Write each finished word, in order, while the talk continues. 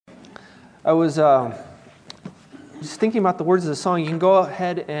I was just thinking about the words of the song. You can go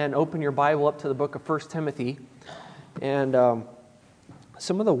ahead and open your Bible up to the book of 1 Timothy. And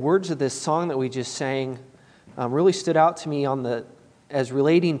some of the words of this song that we just sang really stood out to me as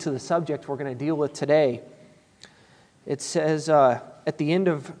relating to the subject we're going to deal with today. It says at the end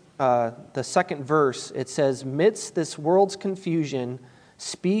of the second verse, it says, "Midst this world's confusion,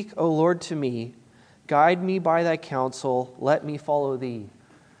 speak, O Lord, to me. Guide me by thy counsel, let me follow thee."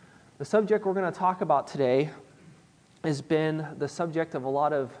 The subject we're going to talk about today has been the subject of a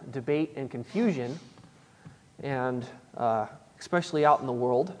lot of debate and confusion, and especially out in the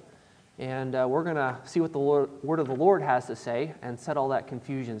world. And we're going to see what the word of the Lord has to say and set all that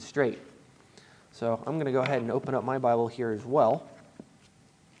confusion straight. So I'm going to go ahead and open up my Bible here as well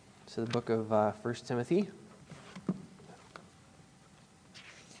to the book of 1 Timothy.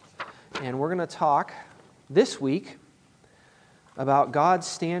 And we're going to talk this week about God's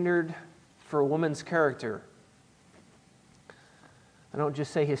standard for a woman's character. I don't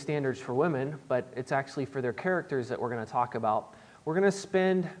just say His standards for women, but it's actually for their characters that we're going to talk about. We're going to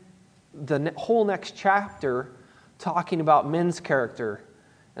spend the whole next chapter talking about men's character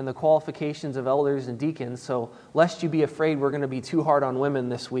and the qualifications of elders and deacons. So lest you be afraid we're going to be too hard on women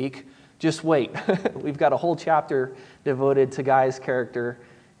this week, just wait. We've got a whole chapter devoted to guys' character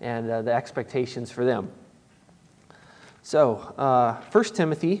and the expectations for them. So, 1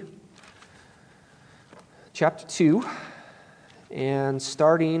 Timothy chapter 2, and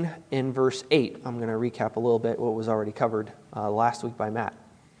starting in verse 8, I'm going to recap a little bit what was already covered last week by Matt.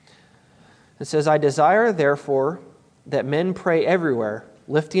 It says, "I desire, therefore, that men pray everywhere,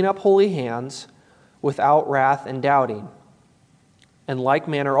 lifting up holy hands, without wrath and doubting. In like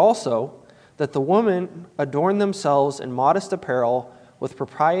manner also, that the women adorn themselves in modest apparel, with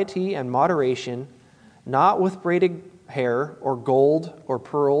propriety and moderation, not with braided hair, or gold, or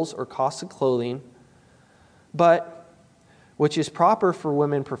pearls, or costly clothing, but which is proper for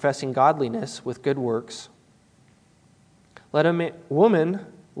women professing godliness with good works. Let a woman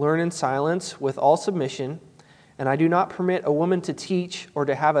learn in silence with all submission, and I do not permit a woman to teach or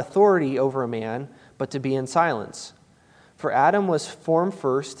to have authority over a man, but to be in silence. For Adam was formed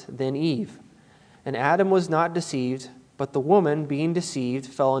first, then Eve. And Adam was not deceived, but the woman, being deceived,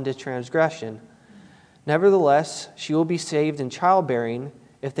 fell into transgression. Nevertheless, she will be saved in childbearing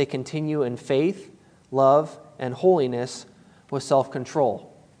if they continue in faith, love, and holiness with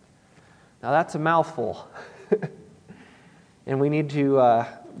self-control." Now that's a mouthful. And we need to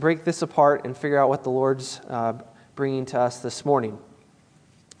break this apart and figure out what the Lord's bringing to us this morning.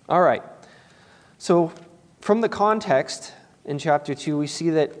 All right. So from the context in chapter 2, we see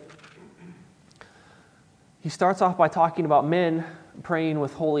that he starts off by talking about men praying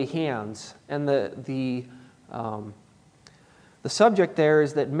with holy hands. And the subject there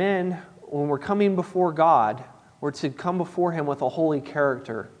is that men, when we're coming before God, we're to come before Him with a holy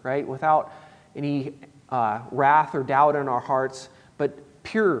character, right? Without any wrath or doubt in our hearts, but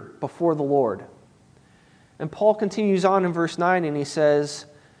pure before the Lord. And Paul continues on in verse 9, and he says,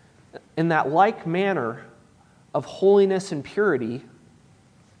 "In that like manner of holiness and purity,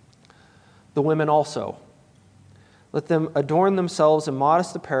 the women also. Let them adorn themselves in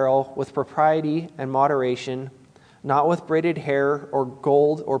modest apparel with propriety and moderation, not with braided hair or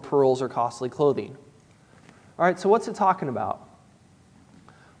gold or pearls or costly clothing." All right, so what's it talking about?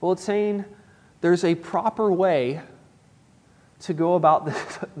 Well, it's saying there's a proper way to go about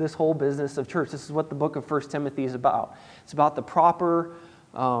this whole business of church. This is what the book of 1 Timothy is about. It's about the proper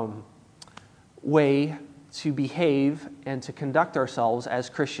way to behave and to conduct ourselves as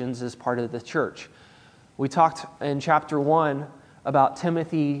Christians as part of the church. We talked in chapter 1 about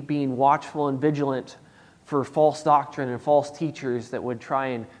Timothy being watchful and vigilant for false doctrine and false teachers that would try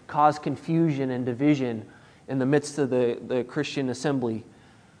and cause confusion and division in the midst of the Christian assembly,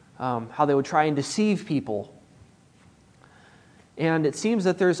 how they would try and deceive people. And it seems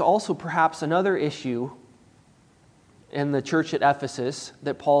that there's also perhaps another issue in the church at Ephesus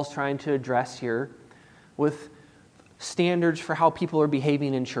that Paul's trying to address here with standards for how people are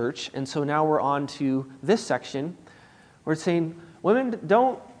behaving in church. And so now we're on to this section where it's saying, women,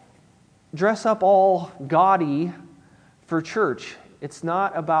 don't dress up all gaudy for church. It's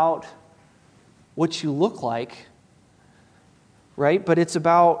not about what you look like, right? But it's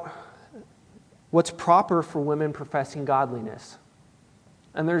about what's proper for women professing godliness.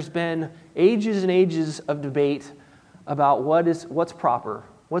 And there's been ages and ages of debate about what's proper.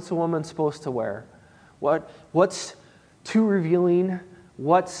 What's a woman supposed to wear? What's too revealing?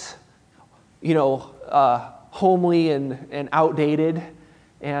 What's homely and outdated?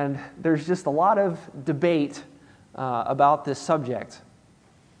 And there's just a lot of debate about this subject.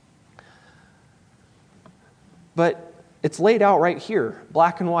 But it's laid out right here,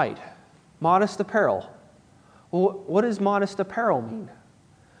 black and white. Modest apparel. Well, what does modest apparel mean?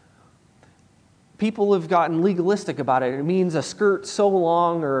 People have gotten legalistic about it. It means a skirt so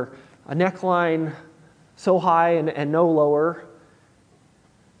long or a neckline so high and no lower.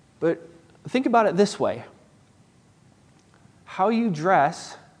 But think about it this way. How you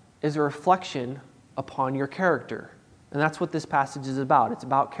dress is a reflection upon your character. And that's what this passage is about. It's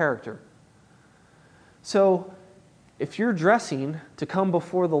about character. So, if you're dressing to come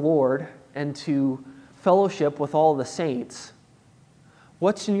before the Lord and to fellowship with all the saints,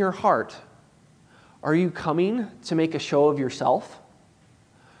 what's in your heart? Are you coming to make a show of yourself?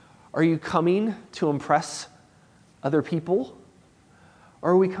 Are you coming to impress other people?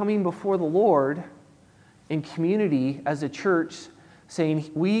 Or are we coming before the Lord in community as a church saying,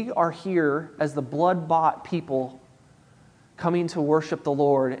 we are here as the blood-bought people coming to worship the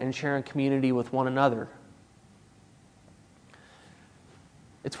Lord and sharing community with one another?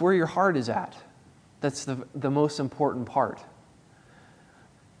 It's where your heart is at. That's the most important part.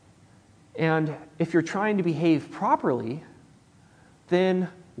 And if you're trying to behave properly, then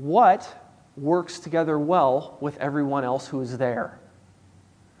what works together well with everyone else who is there?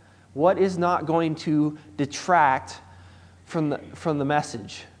 What is not going to detract from the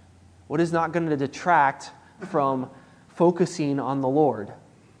message? What is not going to detract from focusing on the Lord?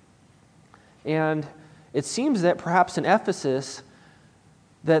 And it seems that perhaps in Ephesus,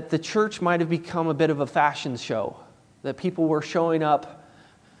 that the church might have become a bit of a fashion show, that people were showing up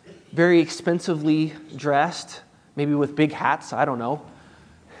very expensively dressed, maybe with big hats, I don't know.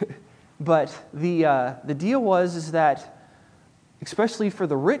 But the deal is that, especially for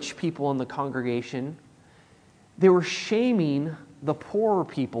the rich people in the congregation, they were shaming the poorer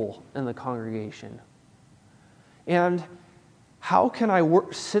people in the congregation. And how can I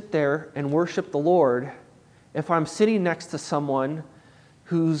sit there and worship the Lord if I'm sitting next to someone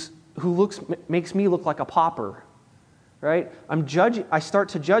who makes me look like a pauper, right? I start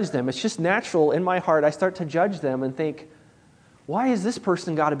to judge them. It's just natural in my heart. I start to judge them and think, why has this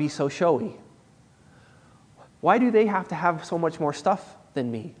person got to be so showy? Why do they have to have so much more stuff than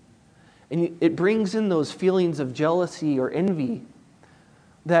me? And it brings in those feelings of jealousy or envy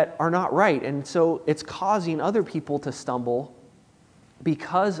that are not right. And so it's causing other people to stumble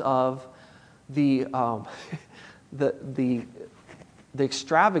because of the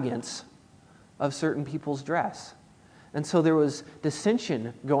extravagance of certain people's dress. And so there was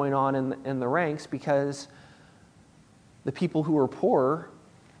dissension going on in the ranks because the people who were poor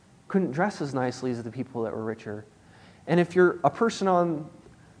couldn't dress as nicely as the people that were richer. And if you're a person on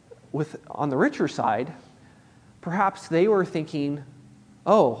the richer side, perhaps they were thinking,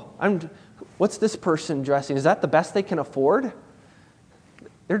 oh, what's this person dressing? Is that the best they can afford?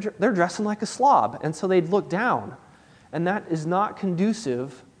 They're dressing like a slob. And so they'd look down. And that is not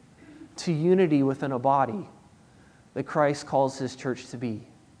conducive to unity within a body that Christ calls his church to be.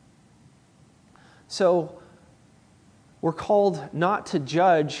 So we're called not to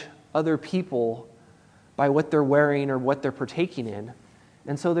judge other people by what they're wearing or what they're partaking in.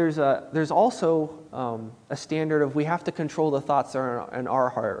 And so there's also a standard of we have to control the thoughts that are in our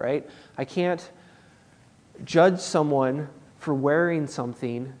heart, right? I can't judge someone for wearing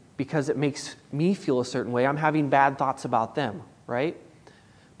something because it makes me feel a certain way. I'm having bad thoughts about them, right?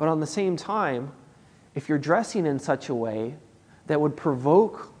 But on the same time, if you're dressing in such a way that would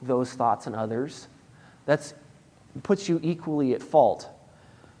provoke those thoughts in others, that puts you equally at fault.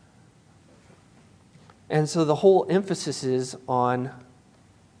 And so the whole emphasis is on,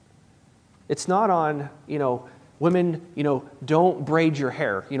 it's not on, women, don't braid your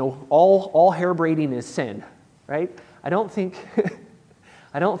hair. All hair braiding is sin, right? I don't think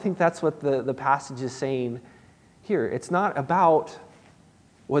that's what the passage is saying here. It's not about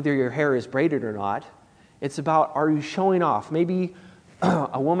whether your hair is braided or not. It's about, are you showing off? Maybe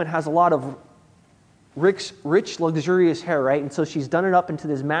a woman has a lot of rich, luxurious hair, right? And so she's done it up into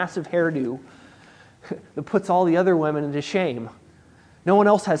this massive hairdo that puts all the other women into shame. No one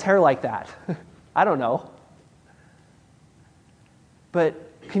else has hair like that. I don't know.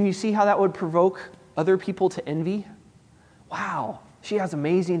 But can you see how that would provoke other people to envy? Wow, she has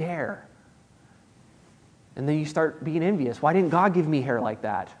amazing hair. And then you start being envious. Why didn't God give me hair like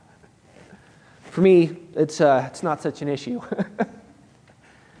that? For me, it's not such an issue.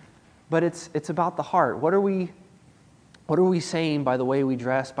 But it's about the heart. What are we saying by the way we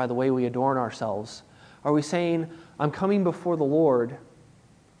dress, by the way we adorn ourselves? Are we saying, I'm coming before the Lord?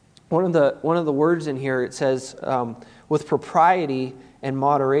 One of the words in here, it says, with propriety and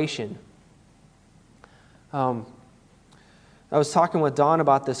moderation. I was talking with Don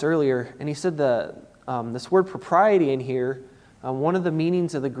about this earlier, and he said this word propriety in here, one of the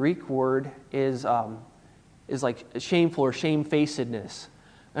meanings of the Greek word is like shameful or shamefacedness.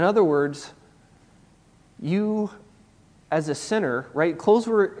 In other words, you as a sinner, right? Clothes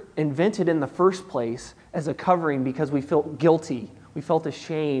were invented in the first place as a covering because we felt guilty. We felt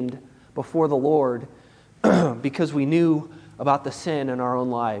ashamed before the Lord because we knew about the sin in our own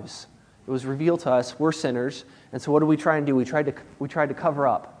lives. It was revealed to us, we're sinners, and so what do we try and do? We tried to cover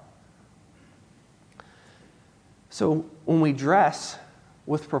up. So when we dress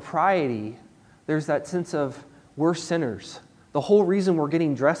with propriety, there's that sense of we're sinners. The whole reason we're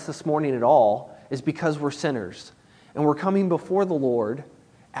getting dressed this morning at all is because we're sinners. And we're coming before the Lord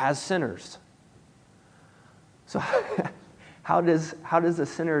as sinners. So how does a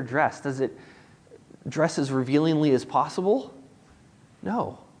sinner dress? Does it dress as revealingly as possible?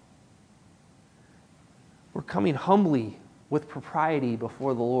 No. We're coming humbly with propriety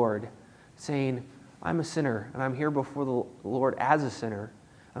before the Lord, saying, I'm a sinner, and I'm here before the Lord as a sinner,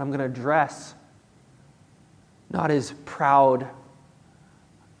 and I'm going to dress not as proud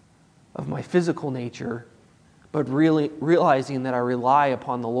of my physical nature, but really realizing that I rely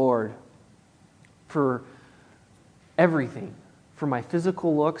upon the Lord for everything, for my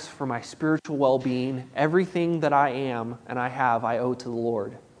physical looks, for my spiritual well-being. Everything that I am and I have, I owe to the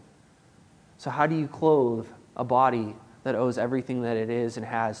Lord. So how do you clothe a body that owes everything that it is and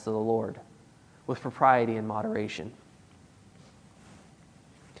has to the Lord? With propriety and moderation.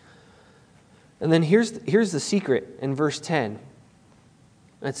 And then here's the secret in verse 10.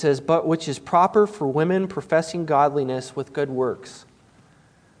 It says, but which is proper for women professing godliness with good works.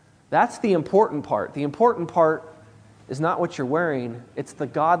 That's the important part. The important part is not what you're wearing, it's the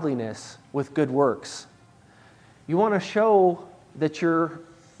godliness with good works. You want to show that you're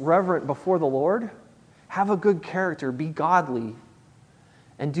reverent before the Lord? Have a good character, be godly,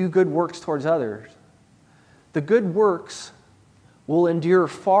 and do good works towards others. The good works will endure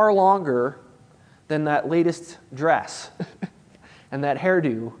far longer than that latest dress and that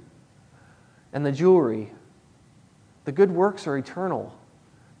hairdo and the jewelry. The good works are eternal.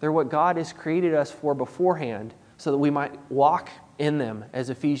 They're what God has created us for beforehand so that we might walk in them, as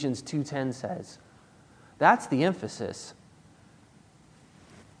Ephesians 2:10 says. That's the emphasis.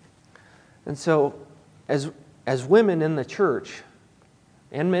 And so, as women in the church,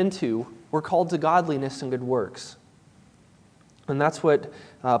 and men too, we're called to godliness and good works. And that's what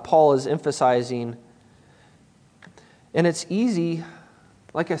Paul is emphasizing. And it's easy,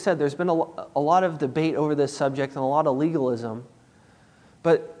 like I said, there's been a lot of debate over this subject and a lot of legalism.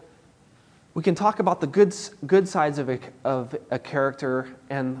 But we can talk about the good sides of a character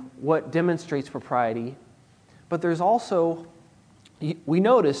and what demonstrates propriety. But there's also, we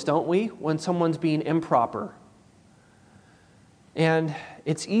notice, don't we, when someone's being improper. And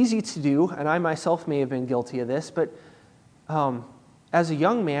it's easy to do, and I myself may have been guilty of this, but as a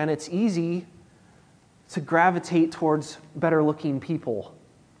young man, it's easy to gravitate towards better-looking people,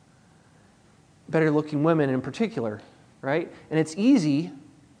 better-looking women in particular, right? And it's easy,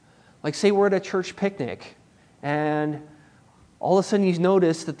 like say we're at a church picnic, and all of a sudden you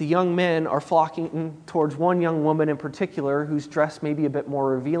notice that the young men are flocking towards one young woman in particular who's dressed maybe a bit more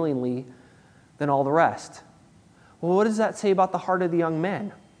revealingly than all the rest. Well, what does that say about the heart of the young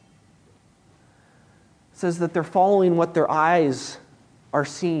men? It says that they're following what their eyes are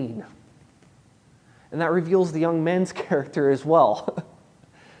seeing. And that reveals the young men's character as well.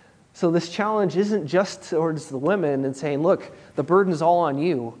 So this challenge isn't just towards the women and saying, look, the burden is all on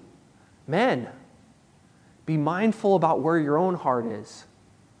you. Men, be mindful about where your own heart is.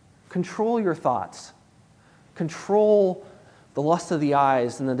 Control your thoughts. Control the lust of the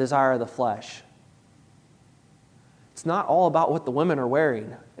eyes and the desire of the flesh. It's not all about what the women are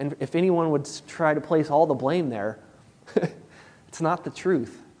wearing. And if anyone would try to place all the blame there, it's not the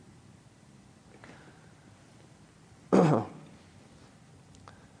truth.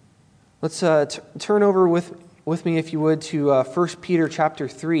 Let's turn over with me, if you would, to 1 Peter chapter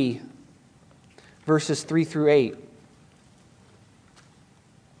 3, verses 3 through 8.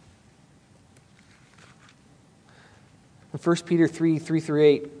 In 1 Peter 3 through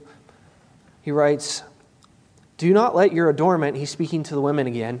 8, he writes, do not let your adornment, he's speaking to the women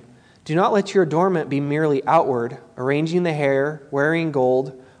again, do not let your adornment be merely outward, arranging the hair, wearing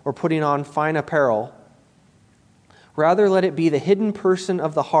gold, or putting on fine apparel. Rather, let it be the hidden person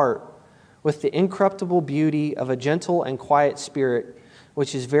of the heart, with the incorruptible beauty of a gentle and quiet spirit,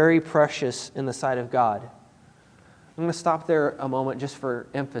 which is very precious in the sight of God. I'm going to stop there a moment just for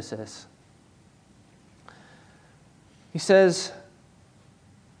emphasis. He says,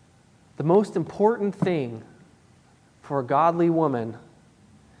 the most important thing for a godly woman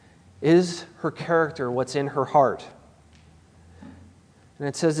Is her character what's in her heart? And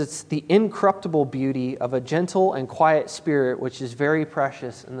it says it's the incorruptible beauty of a gentle and quiet spirit, which is very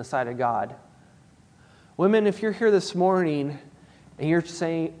precious in the sight of God. Women, if you're here this morning and you're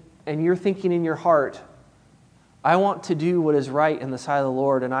thinking in your heart, I want to do what is right in the sight of the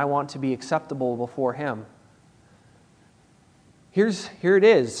Lord, and I want to be acceptable before Him. Here it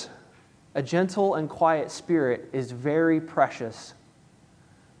is. A gentle and quiet spirit is very precious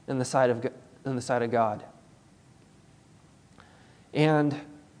in the sight of God. And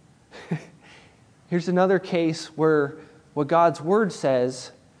here's another case where what God's Word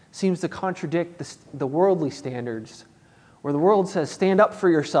says seems to contradict the worldly standards, where the world says, stand up for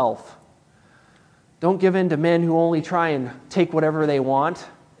yourself. Don't give in to men who only try and take whatever they want.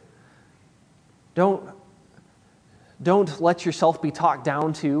 Don't let yourself be talked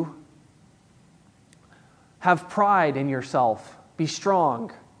down to. Have pride in yourself. Be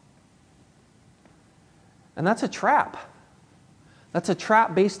strong. And that's a trap. That's a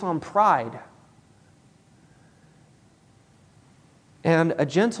trap based on pride. And a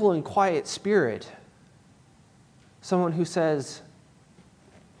gentle and quiet spirit, someone who says,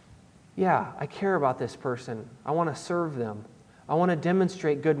 yeah, I care about this person. I want to serve them. I want to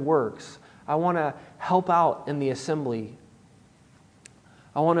demonstrate good works. I want to help out in the assembly.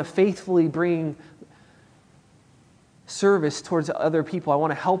 I want to faithfully bring service towards other people. I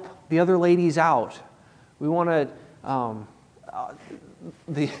want to help the other ladies out. We want to,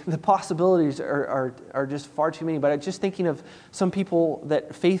 the possibilities are just far too many, but I'm just thinking of some people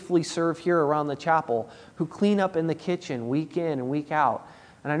that faithfully serve here around the chapel, who clean up in the kitchen week in and week out.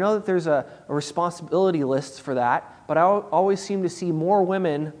 And I know that there's a responsibility list for that, but I always seem to see more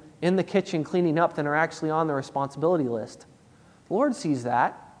women in the kitchen cleaning up than are actually on the responsibility list. The Lord sees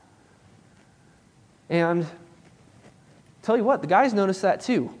that. And tell you what, the guys notice that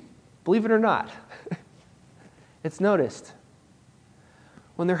too. Believe it or not. It's noticed.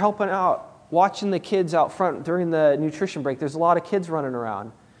 When they're helping out, watching the kids out front during the nutrition break, there's a lot of kids running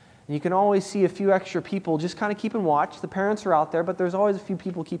around. And you can always see a few extra people just kind of keeping watch. The parents are out there, but there's always a few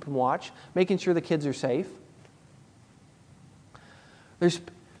people keeping watch, making sure the kids are safe. There's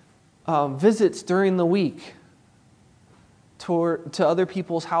visits during the week to other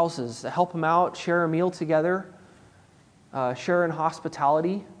people's houses to help them out, share a meal together, share in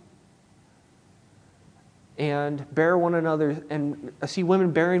hospitality, and bear one another, and I see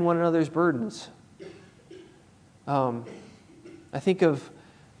women bearing one another's burdens. I think of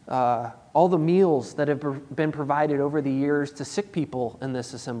all the meals that have been provided over the years to sick people in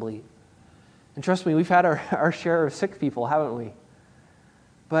this assembly. And trust me, we've had our share of sick people, haven't we?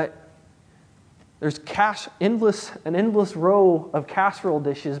 But there's an endless row of casserole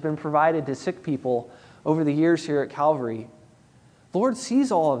dishes been provided to sick people over the years here at Calvary. The Lord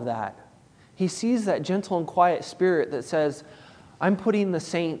sees all of that. He sees that gentle and quiet spirit that says, I'm putting the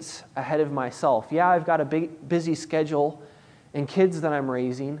saints ahead of myself. Yeah, I've got a big, busy schedule and kids that I'm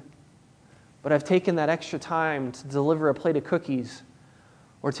raising, but I've taken that extra time to deliver a plate of cookies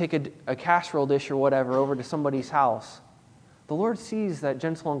or take a casserole dish or whatever over to somebody's house. The Lord sees that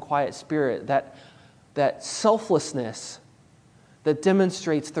gentle and quiet spirit, that selflessness that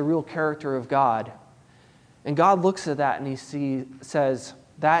demonstrates the real character of God. And God looks at that and He says,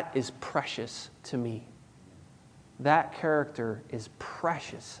 that is precious to me. That character is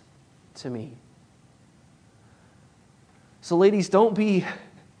precious to me. So ladies, don't be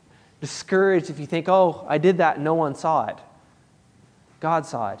discouraged if you think, oh, I did that and no one saw it. God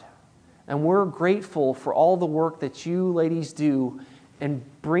saw it. And we're grateful for all the work that you ladies do in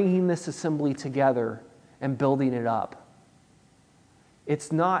bringing this assembly together and building it up.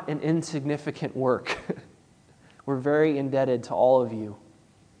 It's not an insignificant work. We're very indebted to all of you.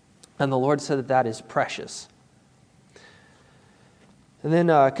 And the Lord said that is precious. And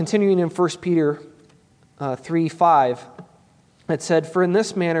then continuing in 1 Peter 3:5, it said, For in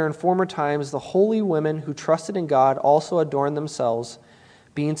this manner in former times the holy women who trusted in God also adorned themselves,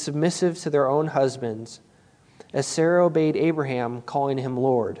 being submissive to their own husbands, as Sarah obeyed Abraham, calling him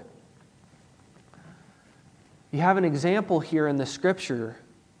Lord. You have an example here in the Scripture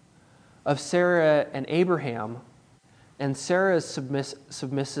of Sarah and Abraham, and Sarah's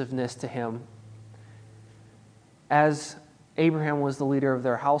submissiveness to him as Abraham was the leader of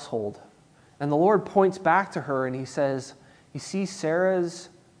their household. And the Lord points back to her and He says, you see Sarah's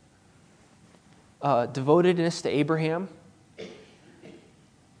devotedness to Abraham?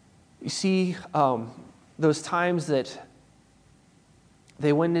 You see those times that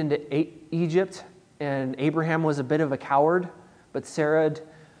they went into Egypt and Abraham was a bit of a coward, but Sarah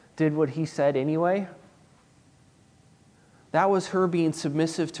did what he said anyway? That was her being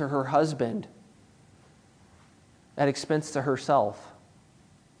submissive to her husband at expense to herself.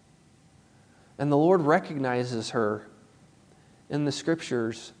 And the Lord recognizes her in the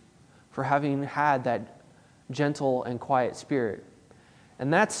Scriptures for having had that gentle and quiet spirit.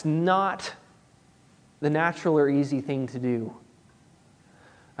 And that's not the natural or easy thing to do.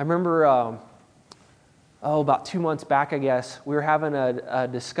 I remember, about 2 months back, I guess, we were having a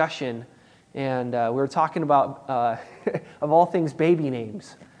discussion, and we were talking about, of all things, baby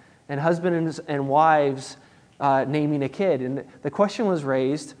names, and husbands and wives naming a kid. And the question was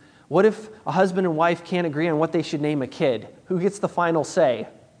raised, what if a husband and wife can't agree on what they should name a kid? Who gets the final say?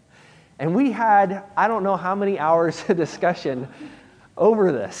 And we had, I don't know how many hours of discussion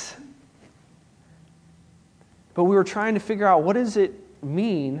over this. But we were trying to figure out, what does it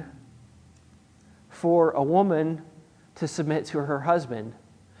mean for a woman to submit to her husband?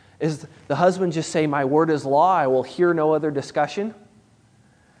 Is the husband just say, my word is law, I will hear no other discussion?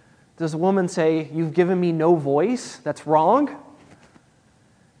 Does a woman say, you've given me no voice, that's wrong?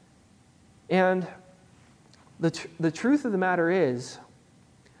 And the truth of the matter is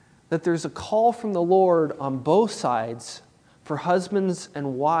that there's a call from the Lord on both sides for husbands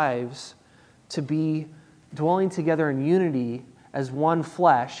and wives to be dwelling together in unity as one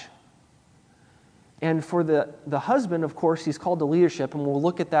flesh. And for the husband, of course, he's called to leadership, and we'll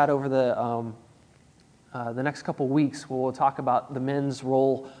look at that over the next couple weeks, where we'll talk about the men's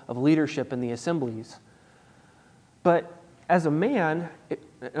role of leadership in the assemblies. But as a man,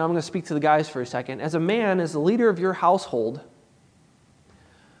 and I'm going to speak to the guys for a second, as a man, as the leader of your household,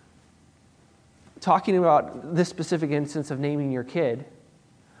 talking about this specific instance of naming your kid,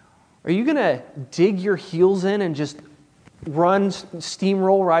 are you going to dig your heels in and just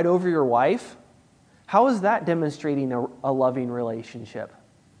steamroll right over your wife? How is that demonstrating a loving relationship?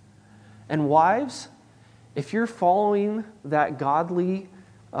 And wives, if you're following that godly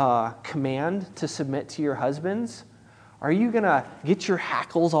command to submit to your husbands, are you going to get your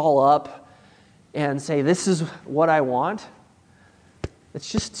hackles all up and say, this is what I want?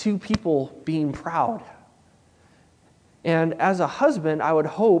 It's just two people being proud. And as a husband, I would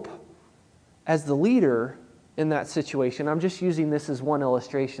hope, as the leader in that situation, I'm just using this as one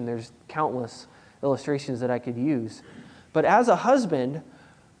illustration. There's countless illustrations that I could use. But as a husband,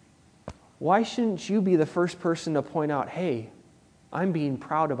 why shouldn't you be the first person to point out, hey, I'm being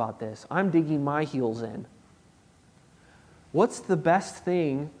proud about this. I'm digging my heels in. What's the best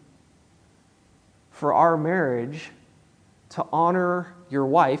thing for our marriage to honor your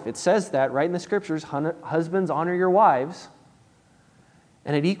wife? It says that right in the Scriptures, husbands, honor your wives.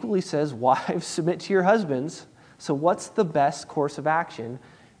 And it equally says, wives, submit to your husbands. So what's the best course of action?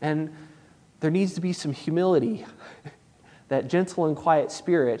 And there needs to be some humility, that gentle and quiet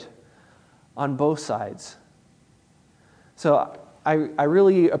spirit on both sides. So I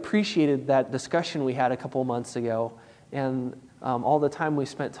really appreciated that discussion we had a couple months ago, and all the time we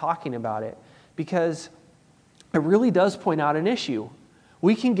spent talking about it, because it really does point out an issue.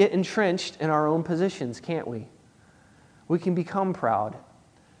 We can get entrenched in our own positions, can't we? We can become proud.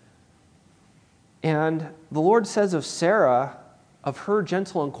 And the Lord says of Sarah, of her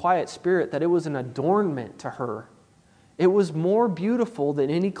gentle and quiet spirit, that it was an adornment to her. It was more beautiful than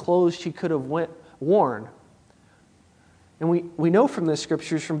any clothes she could have worn. And we know from the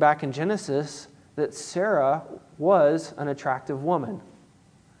Scriptures from back in Genesis that Sarah was an attractive woman.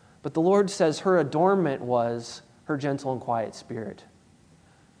 But the Lord says her adornment was her gentle and quiet spirit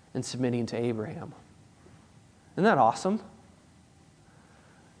and submitting to Abraham. Isn't that awesome?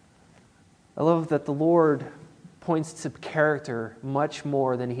 I love that the Lord points to character much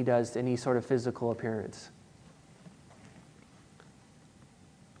more than he does to any sort of physical appearance.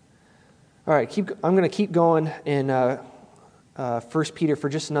 All right, I'm going to keep going in 1 Peter for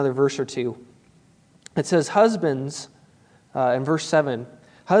just another verse or two. It says, husbands, in verse 7,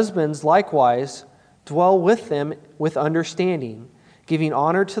 husbands likewise dwell with them with understanding, giving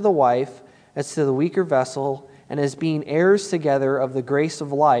honor to the wife as to the weaker vessel, and as being heirs together of the grace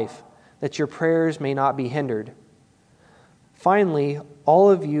of life, that your prayers may not be hindered. Finally,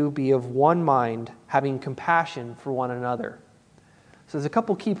 all of you be of one mind, having compassion for one another. So there's a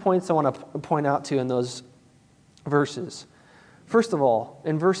couple key points I want to point out to in those verses. First of all,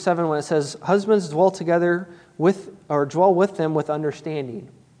 in verse 7, when it says, husbands dwell with them with understanding.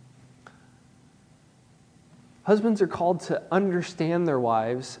 Husbands are called to understand their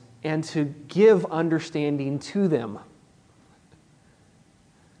wives and to give understanding to them.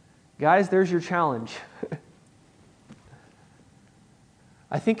 Guys, there's your challenge.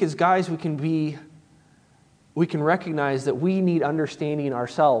 I think as guys we can recognize that we need understanding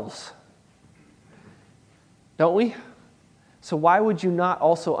ourselves. Don't we? So why would you not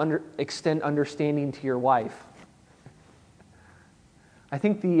also extend understanding to your wife? I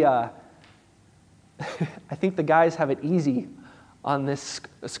think the guys have it easy on this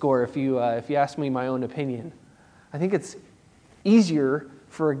score. If you ask me my own opinion, I think it's easier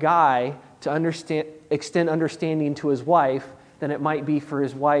for a guy to extend understanding to his wife than it might be for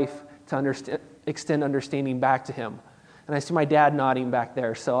his wife to extend understanding back to him. And I see my dad nodding back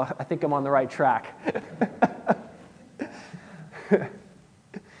there, so I think I'm on the right track.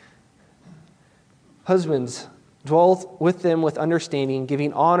 Husbands, dwell with them with understanding,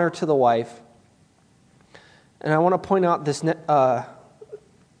 giving honor to the wife. And I want to point out this the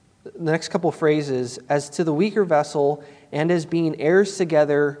next couple phrases, as to the weaker vessel and as being heirs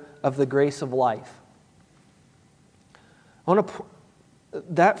together of the grace of life.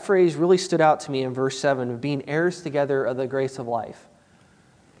 That phrase really stood out to me in verse 7, of being heirs together of the grace of life.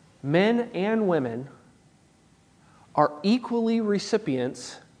 Men and women are equally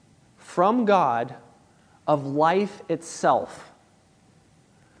recipients from God of life itself.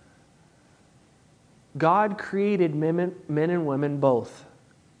 God created men and women both.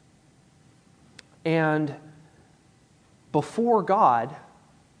 And before God,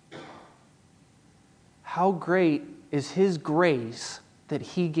 how great is His grace that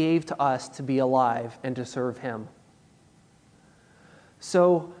He gave to us to be alive and to serve Him.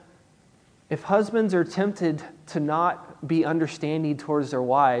 So, if husbands are tempted to not be understanding towards their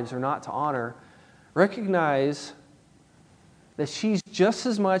wives or not to honor, recognize that she's just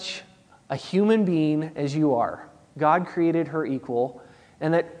as much a human being as you are. God created her equal,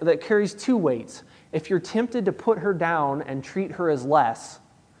 and that carries two weights. If you're tempted to put her down and treat her as less,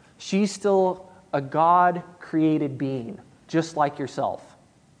 she's still a God-created being, just like yourself.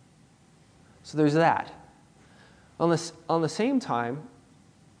 So there's that. On the same time,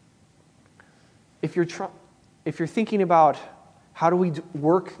 if you're thinking about how do we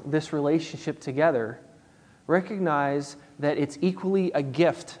work this relationship together, recognize that it's equally a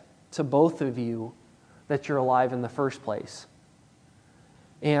gift to both of you that you're alive in the first place.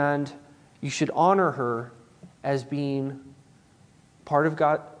 And you should honor her as being part of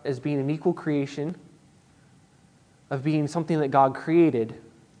God, as being an equal creation, of being something that God created,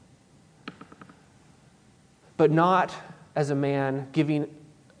 but not as a man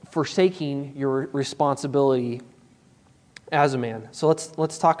forsaking your responsibility as a man. So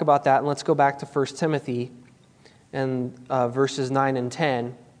let's talk about that, and let's go back to 1 Timothy and verses 9 and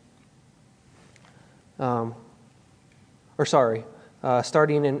 10.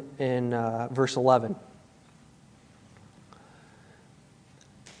 Starting in verse 11.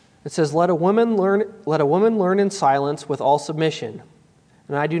 It says, Let a woman learn in silence with all submission.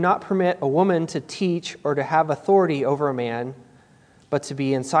 And I do not permit a woman to teach or to have authority over a man, but to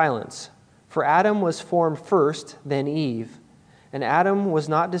be in silence. For Adam was formed first, then Eve. And Adam was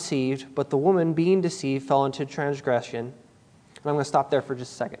not deceived, but the woman, being deceived, fell into transgression. And I'm going to stop there for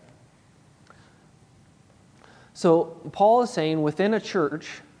just a second. So Paul is saying within a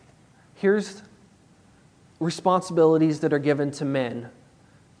church, here's responsibilities that are given to men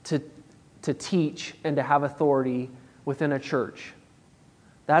to teach and to have authority within a church.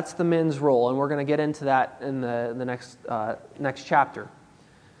 That's the men's role, and we're going to get into that in the next chapter.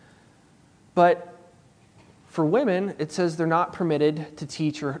 But for women, it says they're not permitted to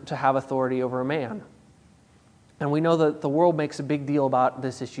teach or to have authority over a man. And we know that the world makes a big deal about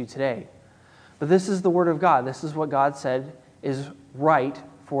this issue today. But this is the Word of God. This is what God said is right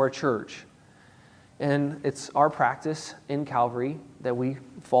for a church. And it's our practice in Calvary that we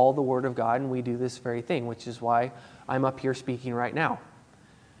follow the Word of God and we do this very thing, which is why I'm up here speaking right now.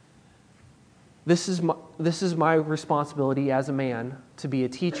 This is my responsibility as a man to be a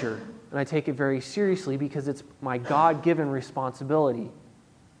teacher, and I take it very seriously because it's my God-given responsibility.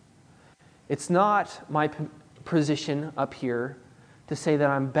 It's not my position up here to say that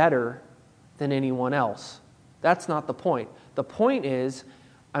I'm better than anyone else. That's not the point. The point is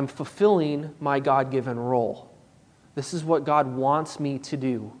I'm fulfilling my God-given role. This is what God wants me to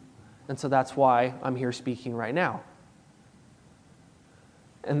do, and so that's why I'm here speaking right now.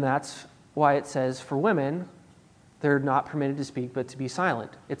 And that's why it says for women, they're not permitted to speak but to be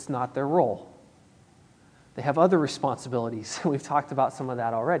silent. It's not their role. They have other responsibilities. We've talked about some of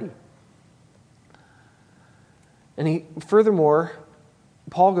that already. And furthermore,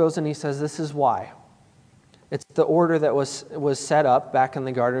 Paul goes and he says this is why. It's the order that was set up back in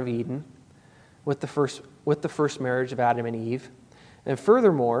the Garden of Eden with the first marriage of Adam and Eve. And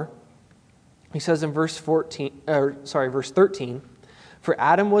furthermore, he says in verse 13, for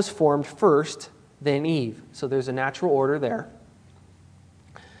Adam was formed first, then Eve. So there's a natural order there.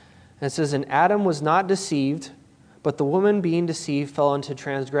 And it says, and Adam was not deceived, but the woman being deceived fell into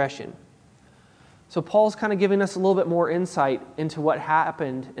transgression. So Paul's kind of giving us a little bit more insight into what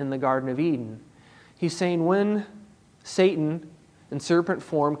happened in the Garden of Eden. He's saying when Satan in serpent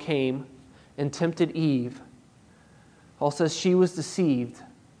form came and tempted Eve, Paul says she was deceived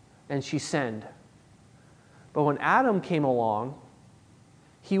and she sinned. But when Adam came along,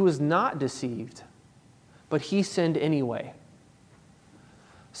 he was not deceived, but he sinned anyway.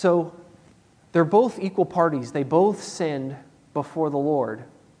 So they're both equal parties. They both sinned before the Lord.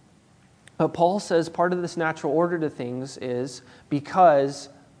 But Paul says part of this natural order to things is because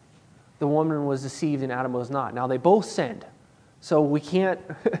the woman was deceived and Adam was not. Now, they both sinned, so we can't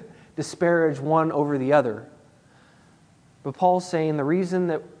disparage one over the other. But Paul's saying the reason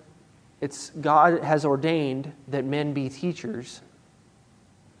that God has ordained that men be teachers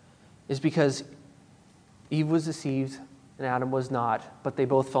is because Eve was deceived and Adam was not, but they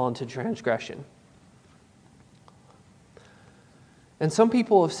both fell into transgression. And some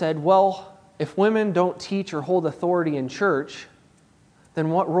people have said, well, if women don't teach or hold authority in church, then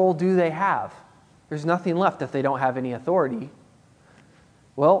what role do they have? There's nothing left if they don't have any authority.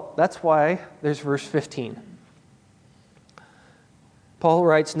 Well, that's why there's verse 15. Paul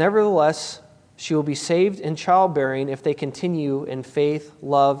writes, "Nevertheless, she will be saved in childbearing if they continue in faith,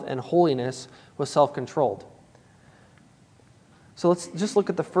 love, and holiness with self-controlled." So let's just look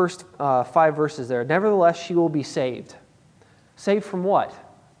at the first 5 verses there. Nevertheless, she will be saved. Saved from what?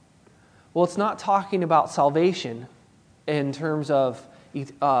 Well, it's not talking about salvation in terms of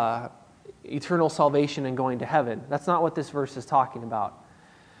eternal salvation and going to heaven. That's not what this verse is talking about.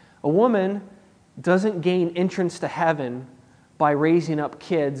 A woman doesn't gain entrance to heaven by raising up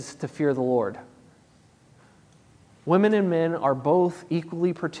kids to fear the Lord. Women and men are both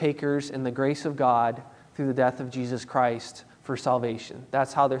equally partakers in the grace of God through the death of Jesus Christ for salvation.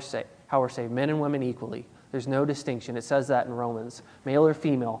 That's how we're saved. Men and women equally. There's no distinction. It says that in Romans. Male or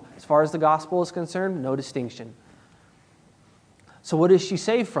female. As far as the gospel is concerned, no distinction. So what is she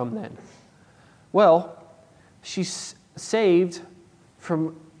saved from then? Well, she's saved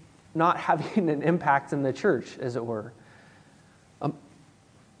from not having an impact in the church, as it were.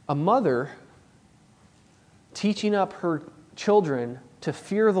 A mother teaching up her children to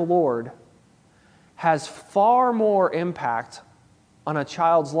fear the Lord has far more impact on a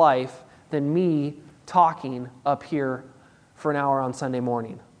child's life than me talking up here for an hour on Sunday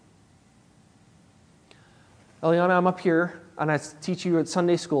morning. Eliana, I'm up here and I teach you at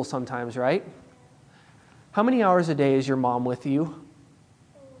Sunday school sometimes, right? How many hours a day is your mom with you?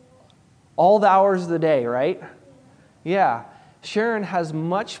 All the hours of the day, right? Yeah. Sharon has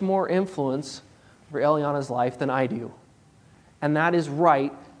much more influence over Eliana's life than I do. And that is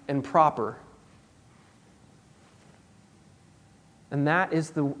right and proper. And that is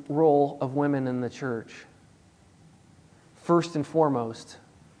the role of women in the church. First and foremost,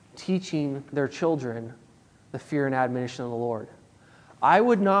 teaching their children the fear and admonition of the Lord. I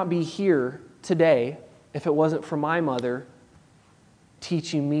would not be here today if it wasn't for my mother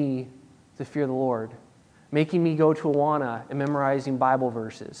teaching me to fear the Lord, making me go to Awana and memorizing Bible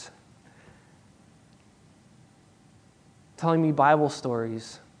verses, telling me Bible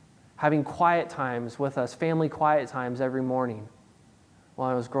stories, having quiet times with us, family quiet times every morning while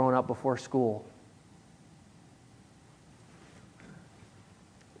I was growing up before school.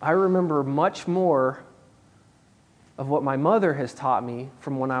 I remember much more of what my mother has taught me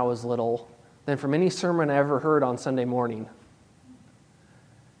from when I was little than from any sermon I ever heard on Sunday morning.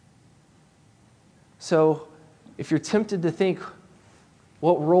 So, if you're tempted to think,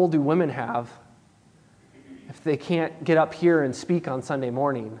 what role do women have if they can't get up here and speak on Sunday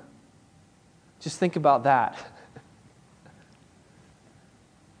morning? Just think about that.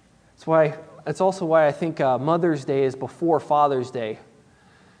 It's also why I think Mother's Day is before Father's Day.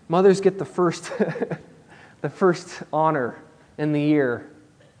 Mothers get the first the first honor in the year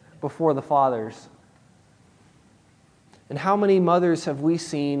before the fathers. And how many mothers have we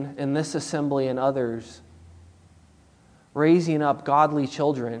seen in this assembly and others raising up godly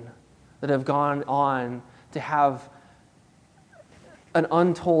children that have gone on to have an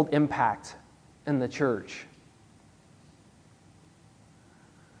untold impact in the church?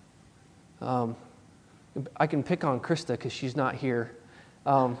 I can pick on Krista because she's not here.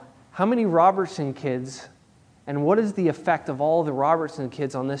 How many Robertson kids, and what is the effect of all the Robertson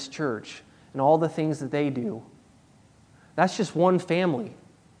kids on this church and all the things that they do? That's just one family.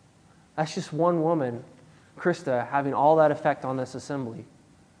 That's just one woman, Krista, having all that effect on this assembly.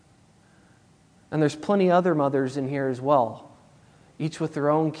 And there's plenty other mothers in here as well, each with their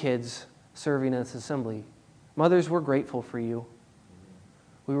own kids serving in this assembly. Mothers, we're grateful for you.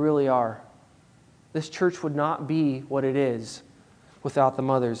 We really are. This church would not be what it is without the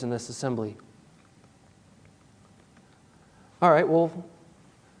mothers in this assembly. All right, well,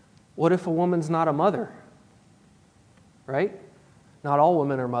 what if a woman's not a mother? Right? Not all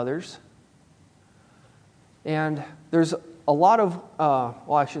women are mothers. And there's a lot of,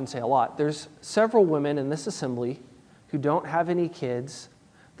 well, I shouldn't say a lot. There's several women in this assembly who don't have any kids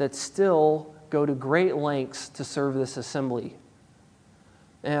that still go to great lengths to serve this assembly.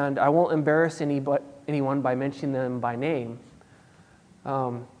 And I won't embarrass anyone by mentioning them by name.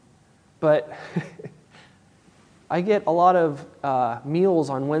 But I get a lot of meals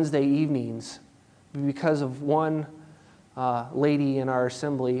on Wednesday evenings because of one lady in our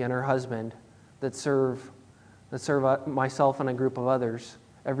assembly and her husband that serve myself and a group of others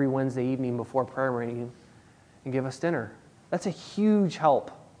every Wednesday evening before prayer meeting and give us dinner. That's a huge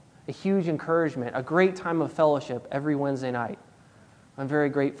help, a huge encouragement, a great time of fellowship every Wednesday night. I'm very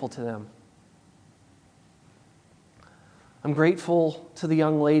grateful to them. I'm grateful to the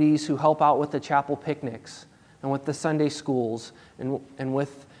young ladies who help out with the chapel picnics and with the Sunday schools and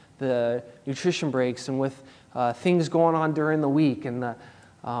with the nutrition breaks and with things going on during the week and the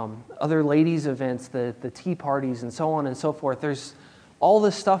other ladies' events, the tea parties and so on and so forth. There's all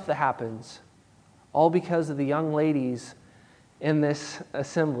this stuff that happens, all because of the young ladies in this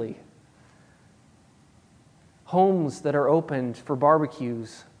assembly. Homes that are opened for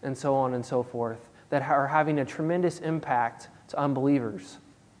barbecues and so on and so forth that are having a tremendous impact to unbelievers.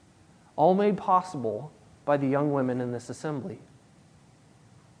 All made possible by the young women in this assembly.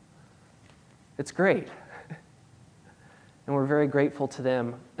 It's great. And we're very grateful to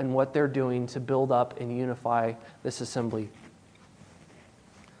them and what they're doing to build up and unify this assembly.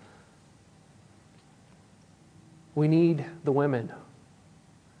 We need the women,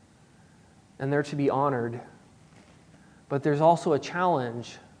 and they're to be honored. But there's also a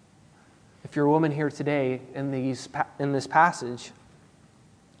challenge. If you're a woman here today in this passage,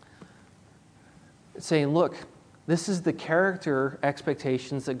 it's saying, look, this is the character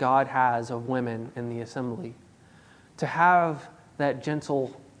expectations that God has of women in the assembly. To have that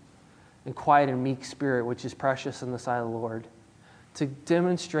gentle and quiet and meek spirit, which is precious in the sight of the Lord. To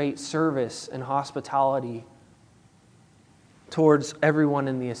demonstrate service and hospitality towards everyone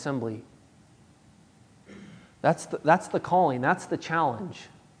in the assembly. That's the calling. That's the challenge.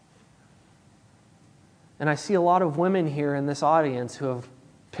 And I see a lot of women here in this audience who have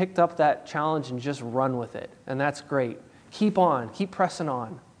picked up that challenge and just run with it. And that's great. Keep on. Keep pressing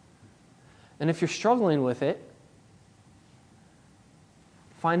on. And if you're struggling with it,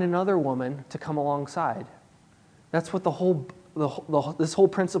 find another woman to come alongside. That's what this whole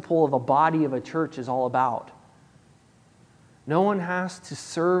principle of a body of a church is all about. No one has to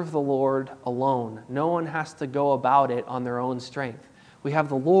serve the Lord alone. No one has to go about it on their own strength. We have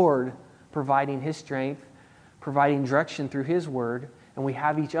the Lord providing His strength, providing direction through His word, and we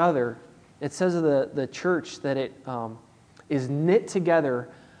have each other. It says of the church that it is knit together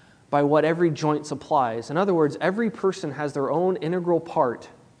by what every joint supplies. In other words, every person has their own integral part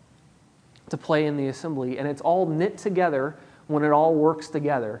to play in the assembly, and it's all knit together when it all works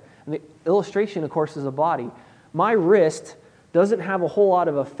together. And the illustration, of course, is a body. My wrist doesn't have a whole lot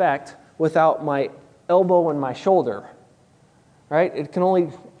of effect without my elbow and my shoulder, right? It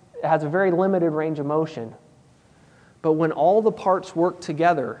has a very limited range of motion. But when all the parts work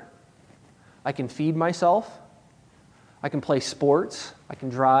together, I can feed myself, I can play sports, I can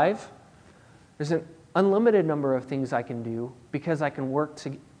drive. There's an unlimited number of things I can do because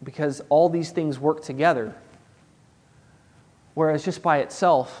because all these things work together. Whereas just by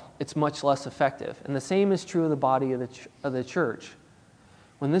itself, it's much less effective. And the same is true of the body of the church.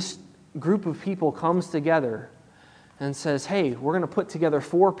 When this group of people comes together and says, hey, we're going to put together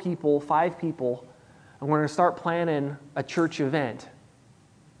 4 people, 5 people, and we're going to start planning a church event.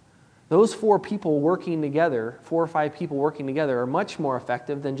 Those 4 people working together, 4 or 5 people working together, are much more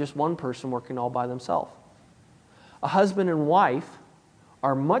effective than just one person working all by themselves. A husband and wife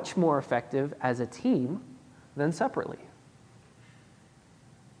are much more effective as a team than separately.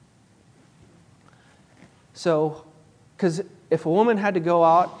 So, because if a woman had to go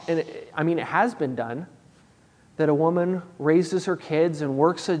out, and it has been done, that a woman raises her kids and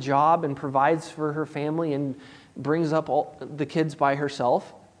works a job and provides for her family and brings up all the kids by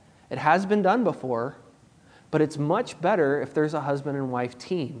herself. It has been done before, but it's much better if there's a husband and wife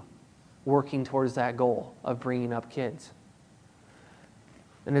team working towards that goal of bringing up kids.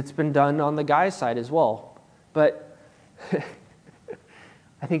 And it's been done on the guy's side as well. But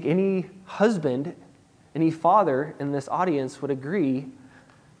I think any husband, any father in this audience would agree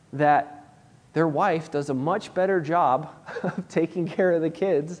that their wife does a much better job of taking care of the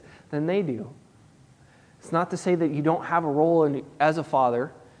kids than they do. It's not to say that you don't have a role as a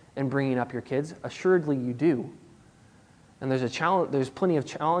father in bringing up your kids. Assuredly, you do. And there's plenty of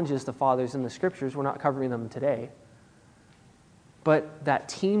challenges to fathers in the Scriptures. We're not covering them today. But that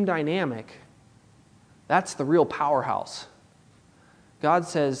team dynamic, that's the real powerhouse. God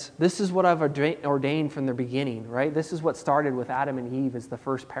says, this is what I've ordained from the beginning, right? This is what started with Adam and Eve as the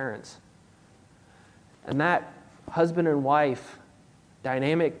first parents. And that husband and wife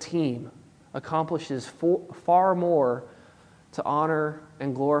dynamic team accomplishes far more to honor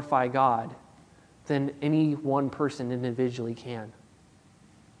and glorify God than any one person individually can.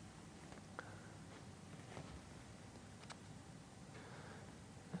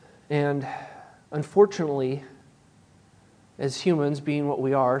 And unfortunately, as humans, being what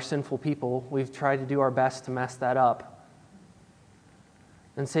we are, sinful people, we've tried to do our best to mess that up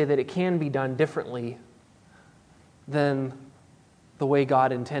and say that it can be done differently than the way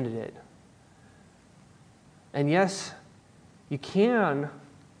God intended it. And yes, you can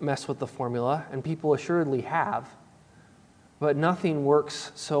mess with the formula, and people assuredly have, but nothing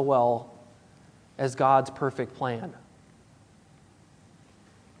works so well as God's perfect plan.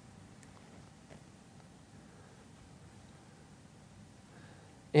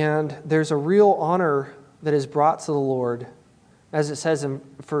 And there's a real honor that is brought to the Lord, as it says in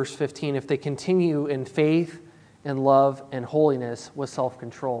verse 15, if they continue in faith and love and holiness with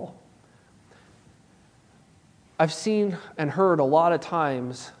self-control. I've seen and heard a lot of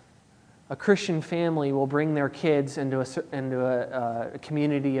times a Christian family will bring their kids into a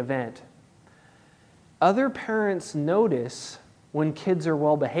community event. Other parents notice when kids are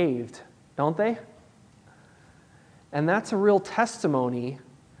well behaved, don't they? And that's a real testimony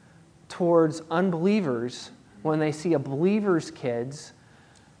towards unbelievers when they see a believer's kids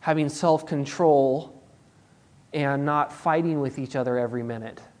having self-control and not fighting with each other every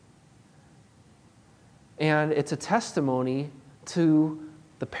minute. And it's a testimony to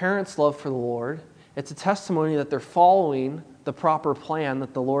the parents' love for the Lord. It's a testimony that they're following the proper plan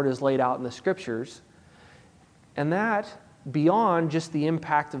that the Lord has laid out in the Scriptures. And that, beyond just the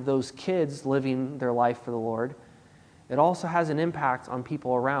impact of those kids living their life for the Lord, it also has an impact on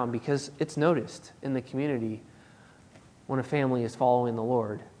people around because it's noticed in the community when a family is following the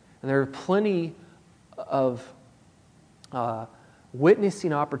Lord. And there are plenty of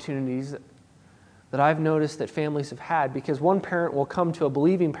witnessing opportunities that I've noticed that families have had because one parent will come to a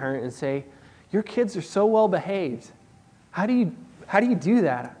believing parent and say, your kids are so well behaved. How do you do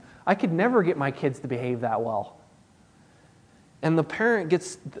that? I could never get my kids to behave that well. And the parent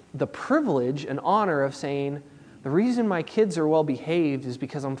gets the privilege and honor of saying, the reason my kids are well behaved is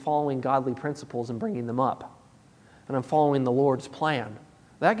because I'm following godly principles and bringing them up. And I'm following the Lord's plan.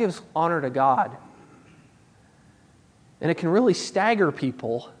 That gives honor to God. And it can really stagger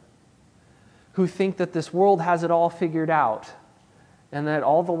people who think that this world has it all figured out and that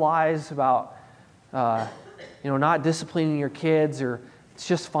all the lies about not disciplining your kids or it's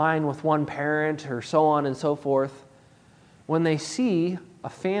just fine with one parent or so on and so forth, when they see a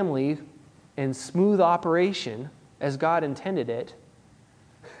family in smooth operation as God intended it,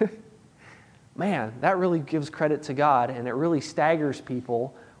 man, that really gives credit to God, and it really staggers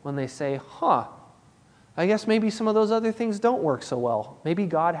people when they say, I guess maybe some of those other things don't work so well. Maybe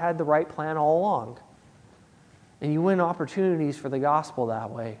God had the right plan all along. And you win opportunities for the gospel that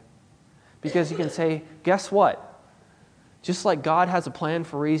way. Because you can say, guess what? Just like God has a plan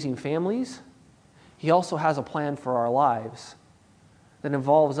for raising families, He also has a plan for our lives that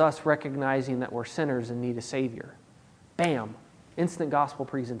involves us recognizing that we're sinners and need a Savior. Bam! Instant gospel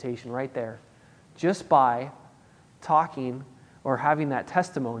presentation right there. Just by talking or having that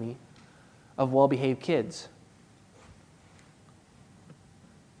testimony of well-behaved kids.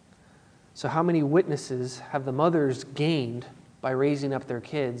 So how many witnesses have the mothers gained by raising up their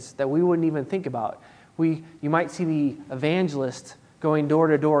kids that we wouldn't even think about? You might see the evangelist going door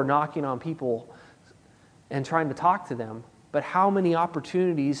to door, knocking on people and trying to talk to them. But how many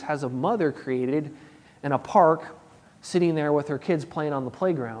opportunities has a mother created in a park sitting there with her kids playing on the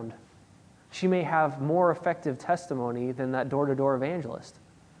playground? She may have more effective testimony than that door-to-door evangelist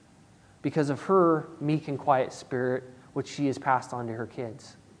because of her meek and quiet spirit, which she has passed on to her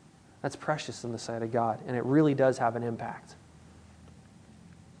kids. That's precious in the sight of God, and it really does have an impact.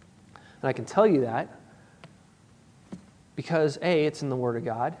 And I can tell you that because A, it's in the Word of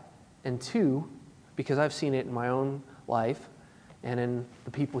God, and two, because I've seen it in my own life and in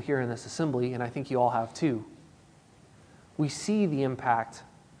the people here in this assembly, and I think you all have too. We see the impact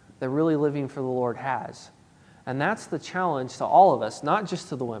that really living for the Lord has. And that's the challenge to all of us, not just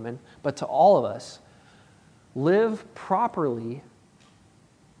to the women, but to all of us. Live properly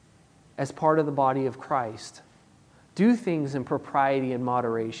as part of the body of Christ. Do things in propriety and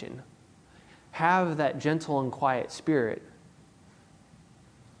moderation. Have that gentle and quiet spirit.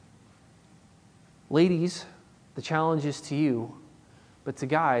 Ladies, the challenge is to you, but to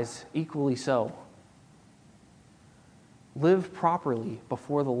guys, equally so. Live properly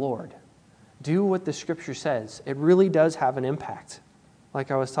before the Lord. Do what the Scripture says. It really does have an impact, like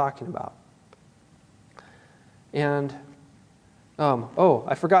I was talking about. And,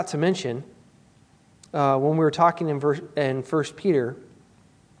 I forgot to mention, when we were talking in 1 Peter,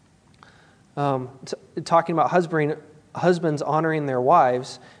 talking about husbands honoring their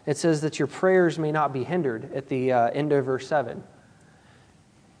wives, it says that your prayers may not be hindered at the end of verse 7.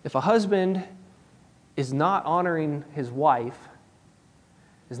 If a husband is not honoring his wife,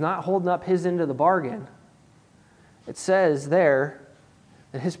 is not holding up his end of the bargain, it says there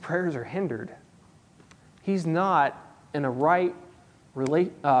that his prayers are hindered. He's not in a right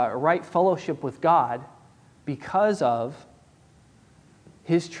fellowship with God because of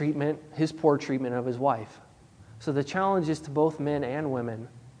his poor treatment of his wife. So the challenge is to both men and women.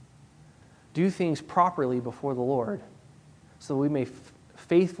 Do things properly before the Lord so we may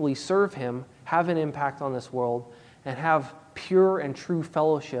faithfully serve Him, have an impact on this world, and have pure and true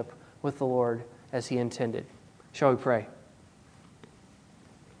fellowship with the Lord as He intended. Shall we pray?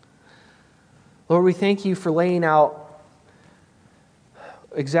 Lord, we thank You for laying out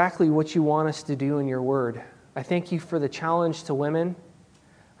exactly what You want us to do in Your Word. I thank You for the challenge to women.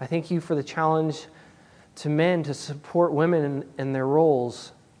 I thank You for the challenge to men to support women in their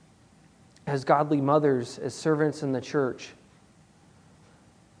roles as godly mothers, as servants in the church.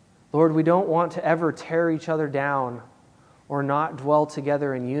 Lord, we don't want to ever tear each other down or not dwell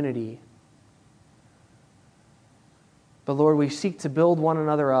together in unity. But Lord, we seek to build one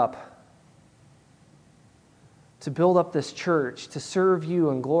another up, to build up this church, to serve You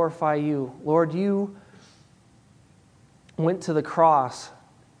and glorify You. Lord, You went to the cross,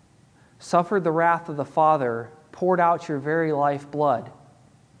 suffered the wrath of the Father, poured out Your very life blood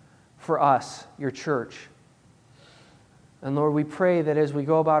for us, Your church. And Lord, we pray that as we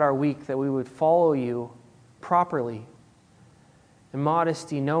go about our week, that we would follow You properly, in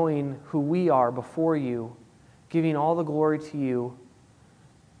modesty, knowing who we are before You, giving all the glory to You,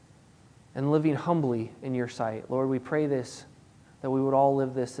 and living humbly in Your sight. Lord, we pray this, that we would all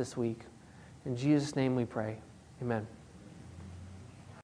live this week. In Jesus' name we pray. Amen.